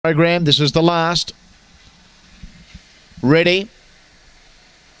program. This is the last. Ready.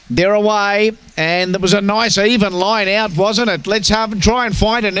 They're away, and it was a nice even line out, wasn't it? Let's try and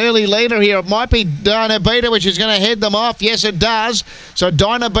find an early leader here. It might be Dynabeta, which is going to head them off. Yes, it does. So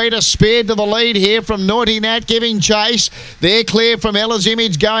Dynabeta spared to the lead here from Naughty Nat giving chase. They're clear from Ella's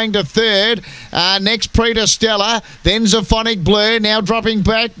Image going to third. Next, Preta Stella. Then Zaphonic Blur. Now dropping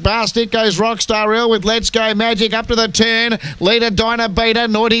back. Past it goes Rockstar L with Let's Go Magic up to the turn. Leader Dynabeta.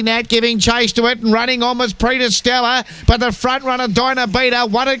 Naughty Nat giving chase to it and running on was Preta Stella. But the front runner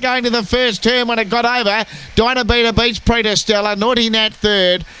Dynabeta won it going to the first turn when it got over. Dynabeta beats Preta Stella. Naughty Nat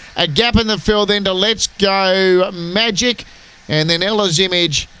third. A gap in the field then to Let's Go Magic. And then Ella's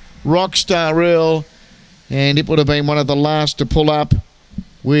Image, Rockstar Earl. And it would have been one of the last to pull up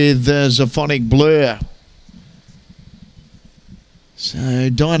with Zaphonic Blur. So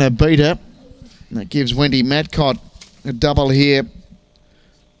Dynabeta, that gives Wendy Matcott a double here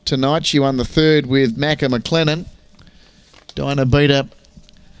tonight. She won the third with Macca McLennan. Dynabeta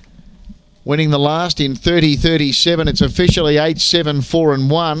winning the last in 30-37. It's officially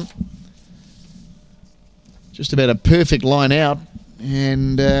 8-7-4-1. Just about a perfect line out.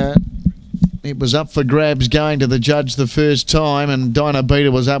 And it was up for grabs going to the judge the first time. And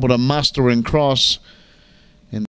Dynabeta was able to muster and cross